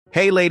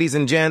Hey ladies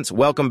and gents,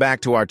 welcome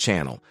back to our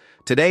channel.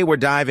 Today we're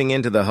diving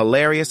into the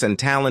hilarious and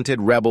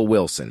talented Rebel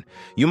Wilson.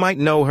 You might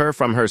know her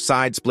from her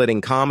side-splitting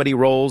comedy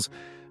roles,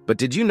 but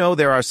did you know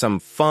there are some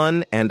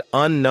fun and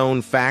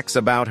unknown facts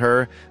about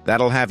her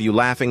that'll have you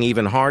laughing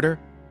even harder?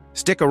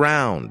 Stick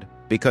around,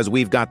 because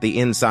we've got the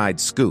inside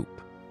scoop.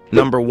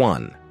 Number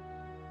 1.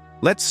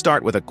 Let's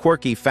start with a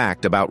quirky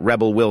fact about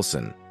Rebel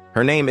Wilson.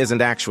 Her name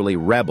isn't actually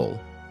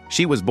Rebel.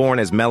 She was born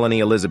as Melanie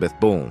Elizabeth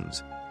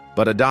Boones,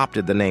 but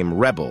adopted the name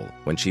Rebel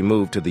when she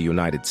moved to the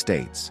United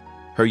States.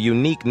 Her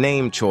unique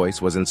name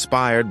choice was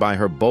inspired by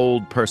her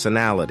bold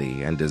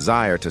personality and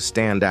desire to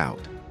stand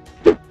out.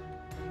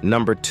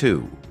 Number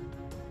 2.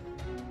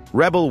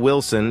 Rebel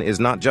Wilson is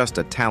not just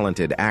a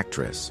talented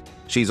actress,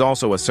 she's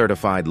also a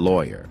certified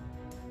lawyer.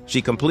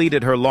 She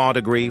completed her law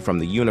degree from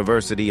the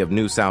University of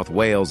New South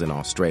Wales in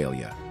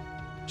Australia.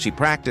 She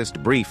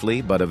practiced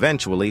briefly but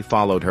eventually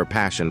followed her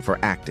passion for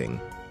acting,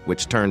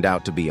 which turned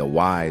out to be a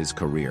wise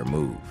career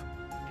move.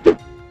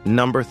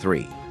 Number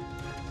 3.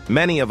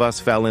 Many of us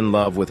fell in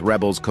love with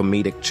Rebel's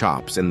comedic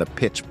chops in the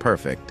Pitch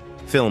Perfect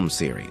film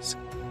series.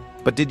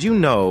 But did you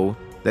know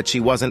that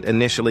she wasn't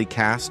initially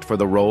cast for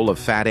the role of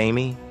Fat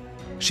Amy?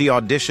 She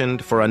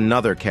auditioned for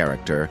another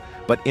character,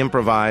 but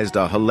improvised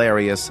a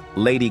hilarious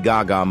Lady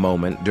Gaga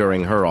moment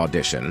during her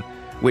audition,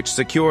 which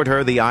secured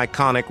her the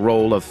iconic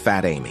role of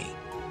Fat Amy.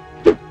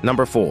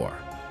 Number 4.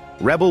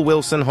 Rebel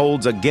Wilson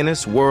holds a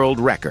Guinness World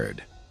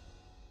Record.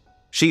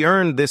 She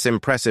earned this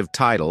impressive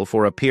title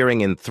for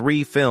appearing in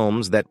 3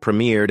 films that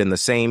premiered in the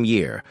same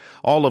year,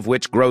 all of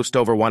which grossed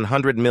over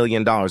 $100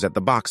 million at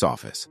the box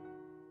office.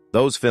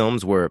 Those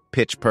films were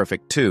Pitch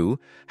Perfect 2,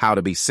 How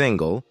to Be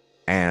Single,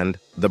 and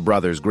The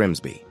Brothers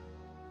Grimsby.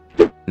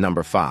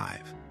 Number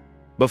 5.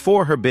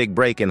 Before her big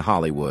break in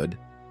Hollywood,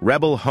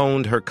 Rebel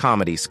honed her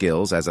comedy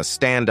skills as a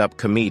stand-up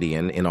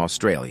comedian in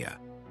Australia.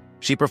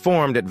 She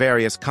performed at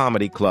various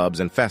comedy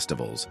clubs and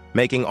festivals,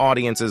 making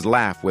audiences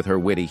laugh with her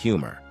witty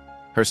humor.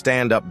 Her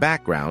stand-up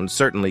background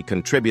certainly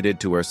contributed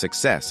to her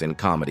success in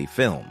comedy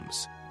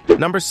films.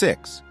 Number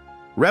 6.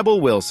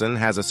 Rebel Wilson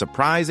has a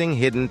surprising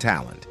hidden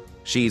talent.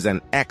 She's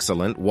an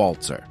excellent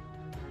waltzer.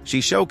 She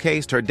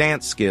showcased her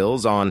dance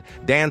skills on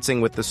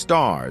Dancing with the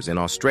Stars in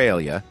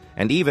Australia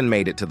and even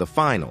made it to the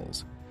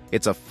finals.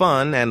 It's a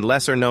fun and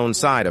lesser-known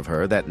side of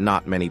her that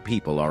not many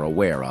people are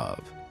aware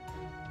of.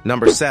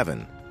 Number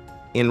 7.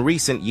 In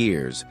recent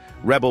years,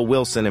 Rebel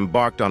Wilson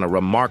embarked on a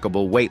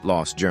remarkable weight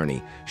loss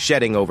journey,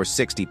 shedding over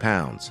 60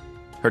 pounds.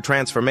 Her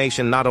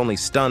transformation not only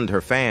stunned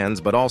her fans,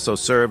 but also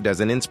served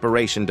as an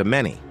inspiration to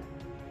many.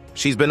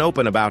 She's been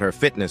open about her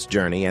fitness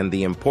journey and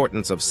the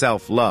importance of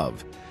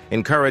self-love,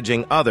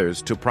 encouraging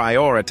others to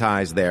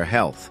prioritize their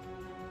health.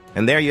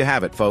 And there you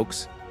have it,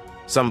 folks.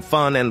 Some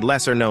fun and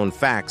lesser-known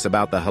facts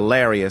about the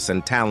hilarious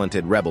and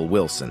talented Rebel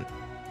Wilson.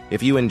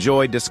 If you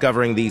enjoyed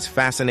discovering these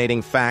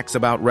fascinating facts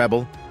about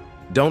Rebel,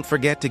 don't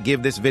forget to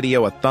give this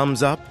video a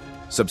thumbs up,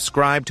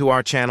 subscribe to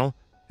our channel,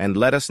 and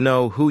let us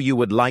know who you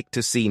would like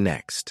to see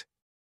next.